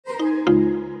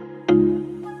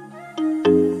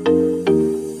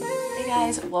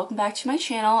guys, welcome back to my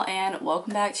channel and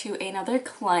welcome back to another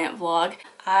client vlog.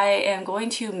 I am going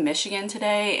to Michigan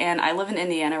today and I live in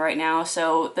Indiana right now,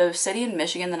 so the city in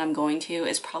Michigan that I'm going to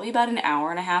is probably about an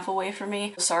hour and a half away from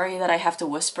me. Sorry that I have to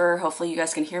whisper, hopefully you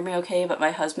guys can hear me okay, but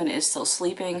my husband is still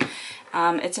sleeping.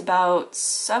 It's about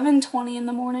 7:20 in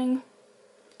the morning.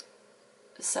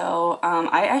 So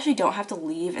I actually don't have to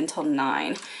leave until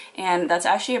 9, and that's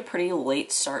actually a pretty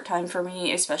late start time for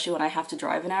me, especially when I have to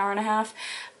drive an hour and a half,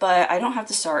 but I don't have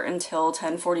to start until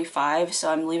 10:45,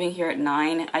 so I'm leaving here at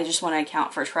 9. I just want to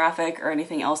account for traffic or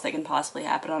anything else that can possibly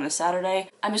happen on a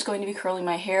Saturday. I'm just going to be curling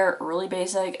my hair really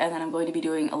basic, and then I'm going to be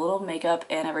doing a little makeup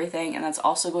and everything, and that's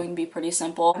also going to be pretty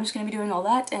simple. I'm just going to be doing all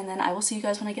that, and then I will see you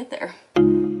guys when I get there.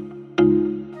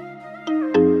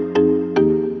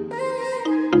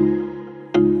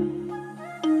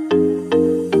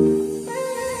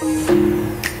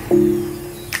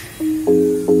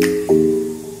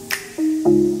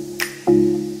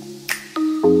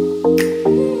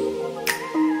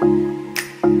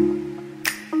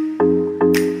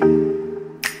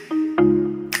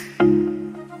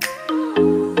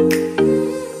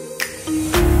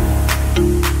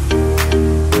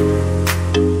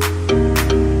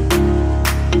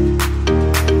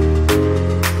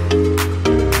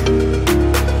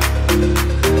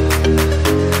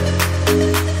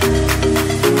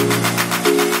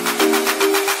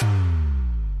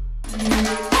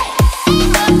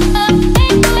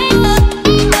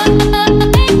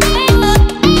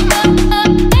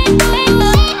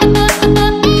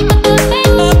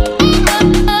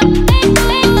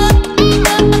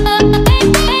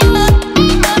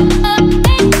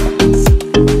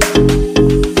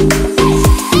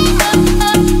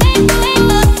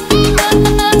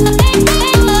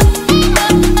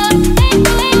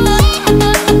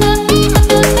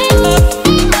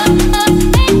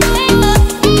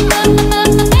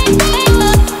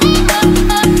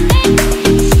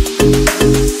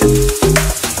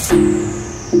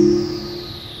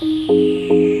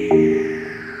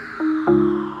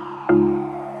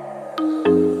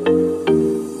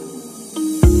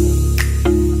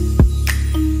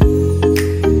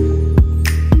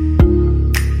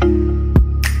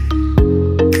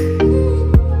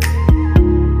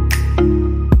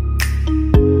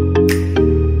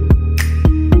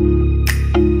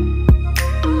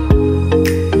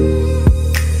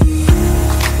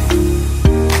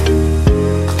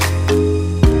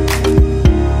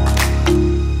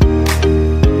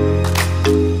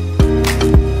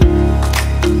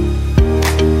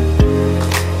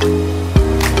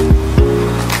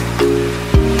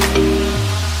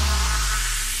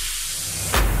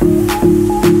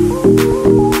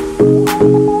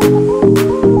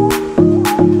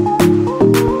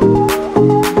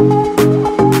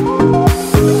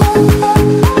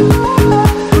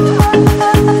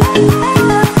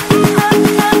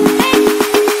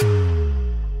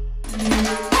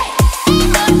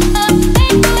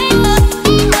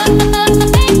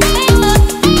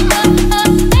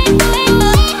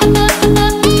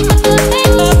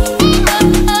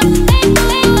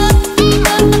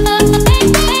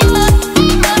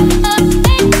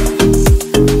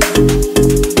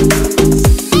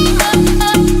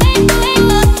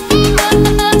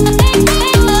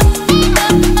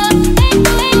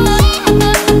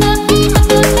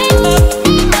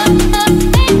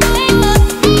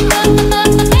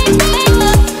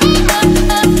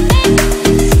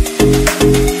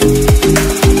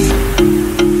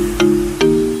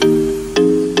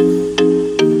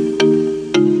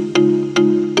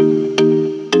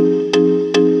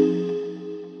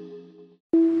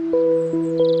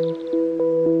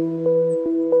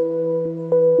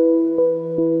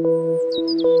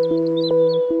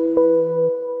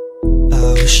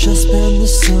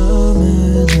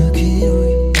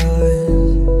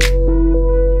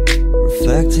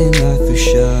 Reflecting life through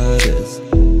shutters,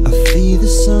 I feel the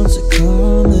sunset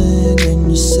coming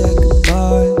and you said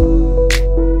goodbye,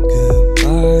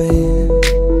 goodbye.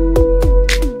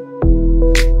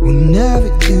 Whenever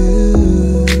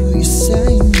you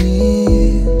say you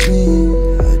need me,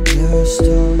 I just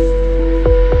stop.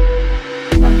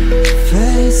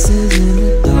 Faces in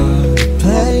the dark,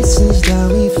 places that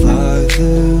we fly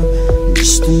through,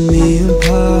 just a me and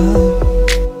pie.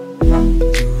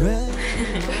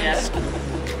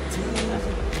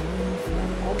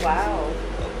 Wow,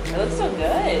 it looks so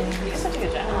good. You did such a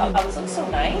good job. Oh, this looks so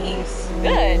nice.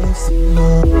 Good.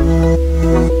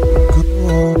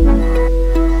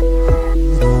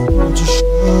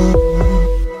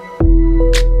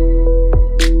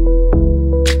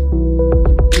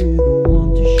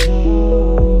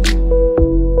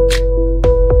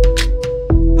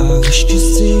 I wish to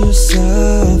see your side.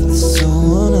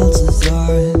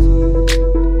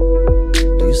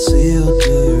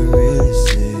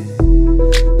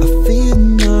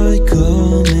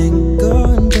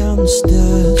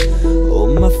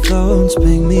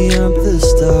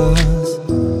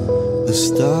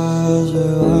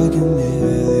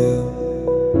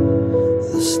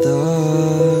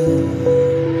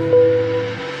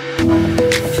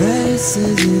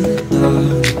 places in the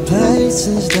dark, the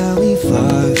places that we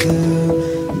fly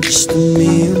through, just a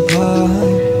me and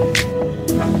pie.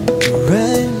 The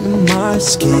red in my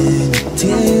skin, the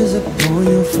tears upon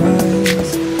your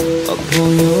face,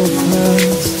 upon your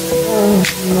face. Oh,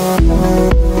 no.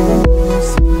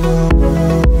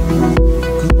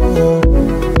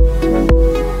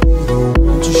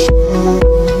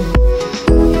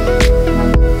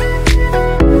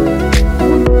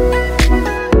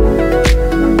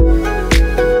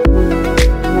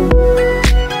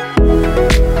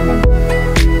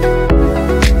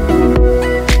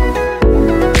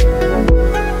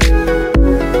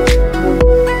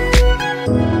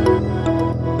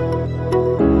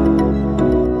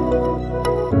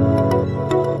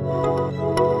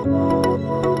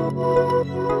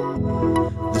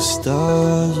 The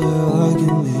stars are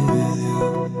hugging me with you.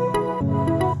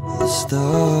 The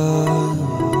stars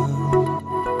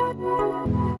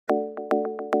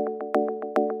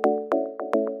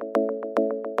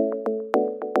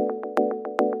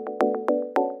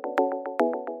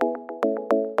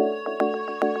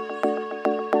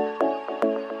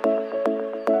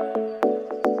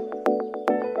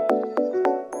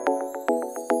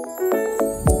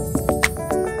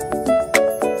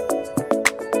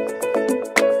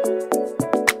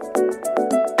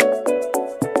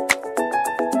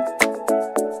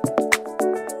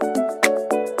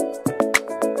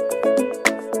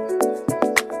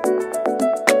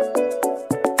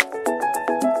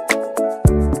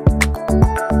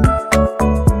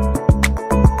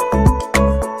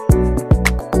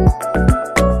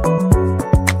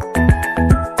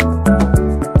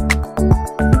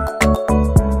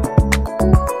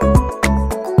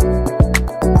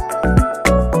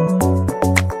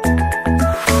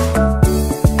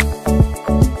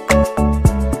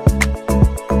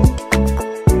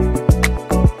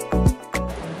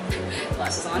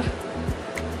glasses on.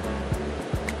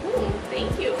 Ooh,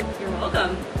 thank you. You're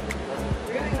welcome.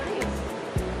 Really nice.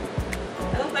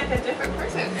 I look like a different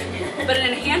person. But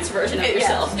an enhanced version of Yes.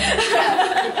 yourself.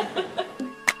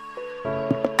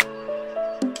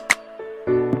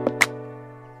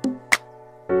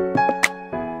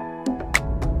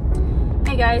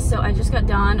 Hey guys, so I just got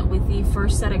done with the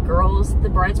first set of girls. The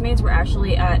bridesmaids were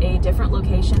actually at a different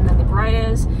location than the bride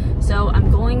is, so I'm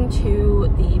going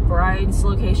to the bride's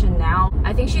location now.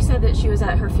 I think she said that she was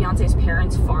at her fiance's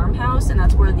parents' farmhouse, and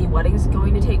that's where the wedding's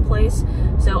going to take place.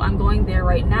 So I'm going there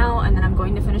right now, and then I'm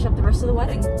going to finish up the rest of the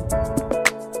wedding.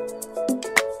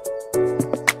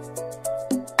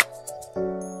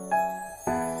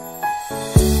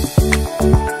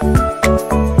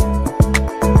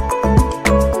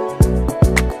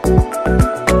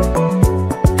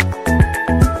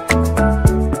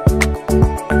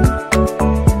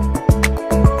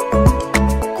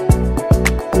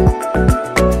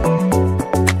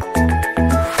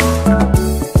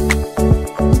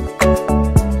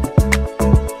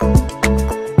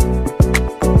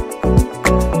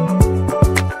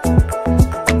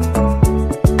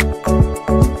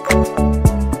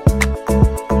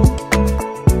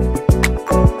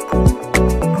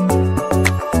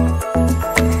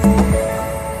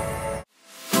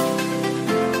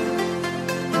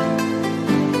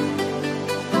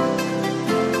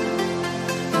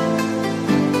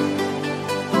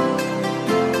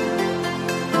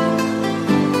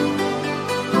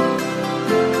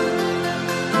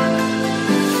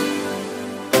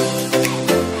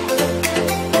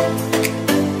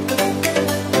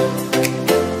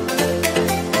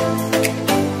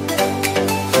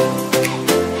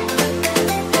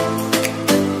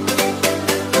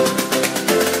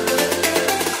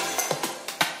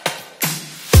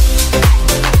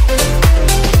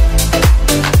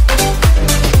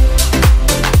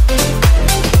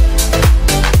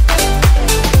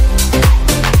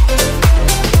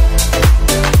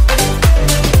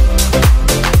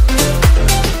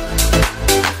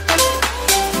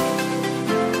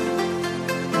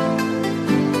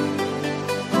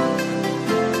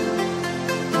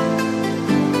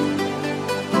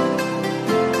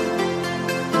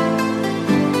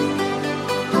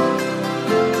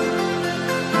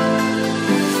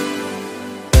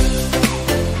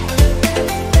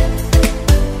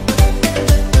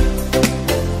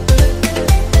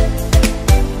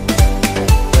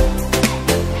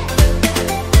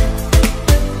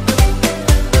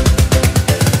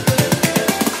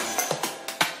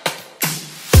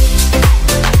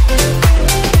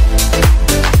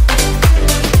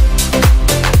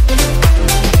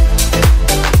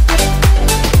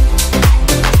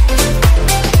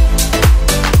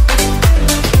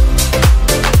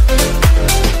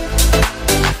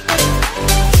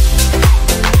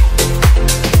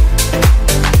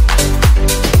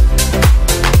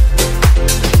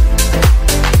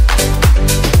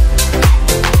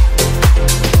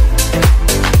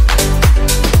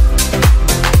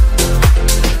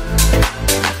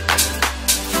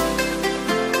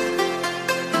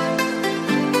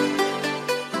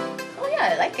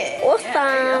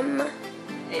 Awesome.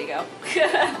 There you go.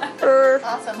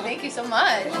 Awesome. Thank you so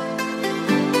much.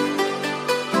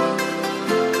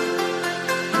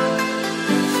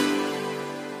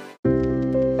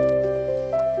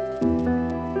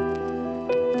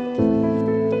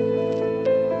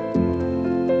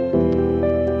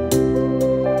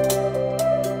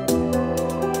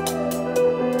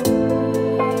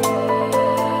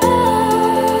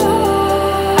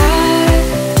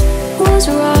 Was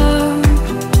wrong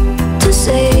to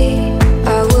say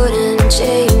I wouldn't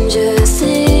change a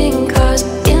thing, 'cause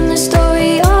in the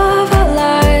story of our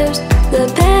lives,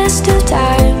 the best of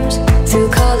times through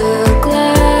color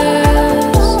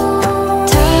glass,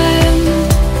 time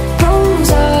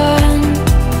rolls on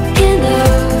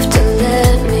enough to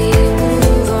let me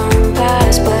move on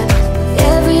past, but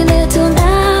every little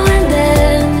now and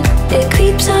then it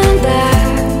creeps on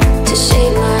back to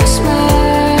shape my smile.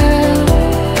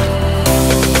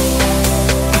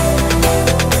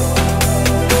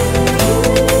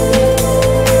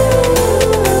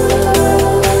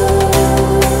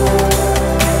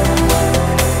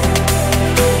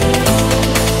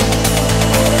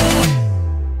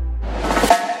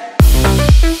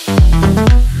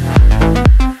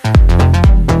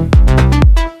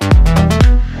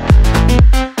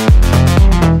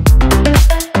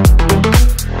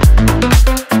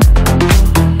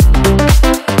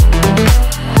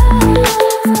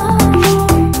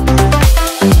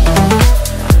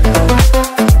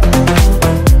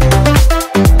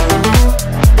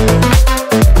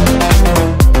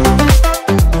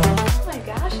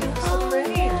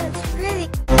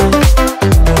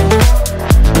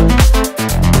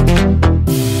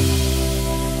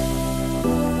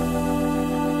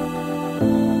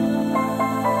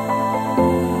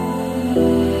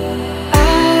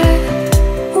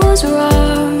 Was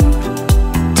wrong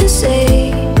to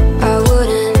say I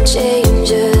wouldn't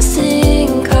change a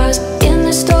thing, 'cause in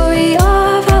the story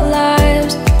of our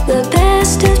lives, the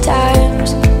best of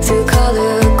times through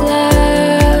color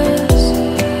glass,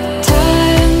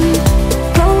 time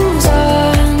rolls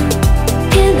on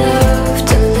enough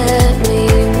to let me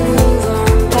move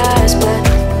on past, but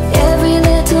every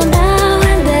little now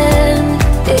and then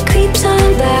it creeps on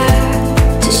back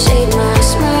to shape my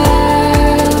smile.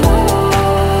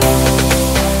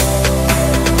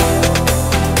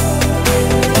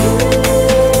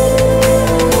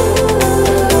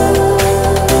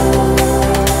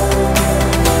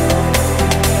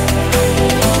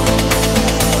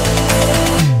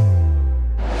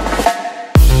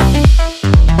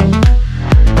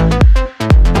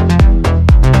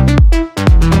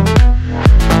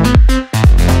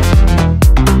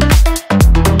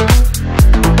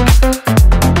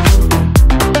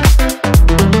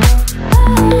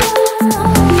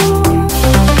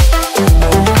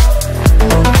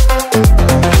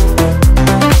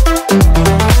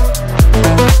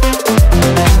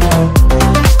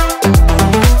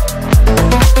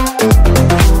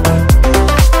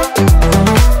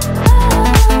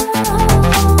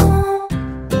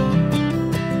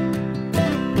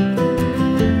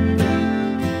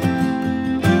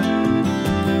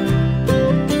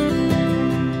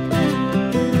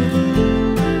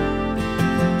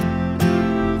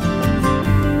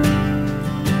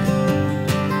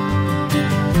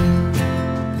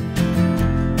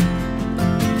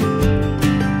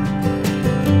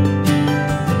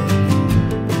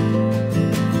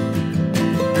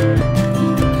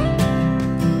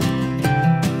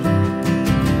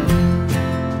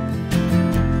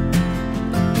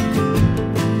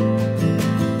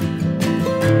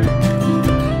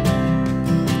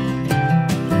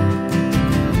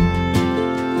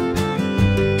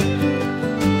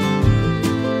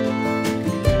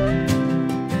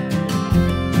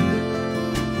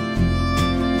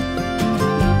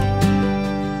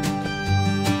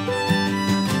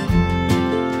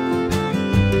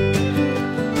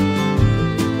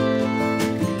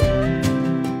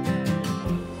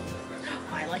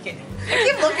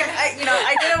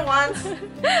 I did it once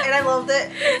and I loved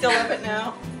it. I still love it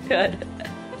now. Good.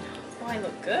 Oh, I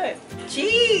look good.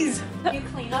 Jeez. You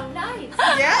clean up nice.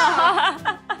 Yeah.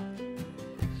 I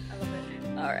love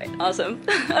it. All right, awesome.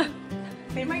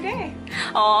 Made my day.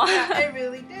 Aw. Yeah, I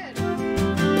really did.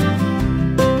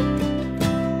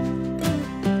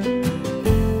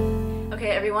 Okay,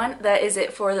 Okay everyone, that is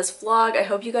it for this vlog. I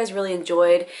hope you guys really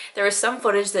enjoyed. There was some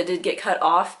footage that did get cut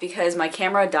off because my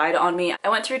camera died on me. I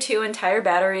went through 2 entire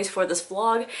batteries for this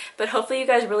vlog, but hopefully you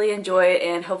guys really enjoy it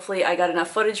and hopefully I got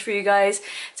enough footage for you guys.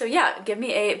 So yeah, give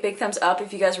me a big thumbs up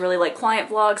if you guys really like client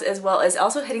vlogs, as well as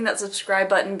also hitting that subscribe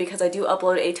button because I do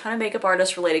upload a ton of makeup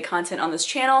artist related content on this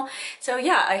channel. So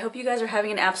yeah, I hope you guys are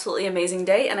having an absolutely amazing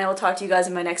day and I will talk to you guys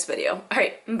in my next video.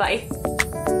 Alright, bye!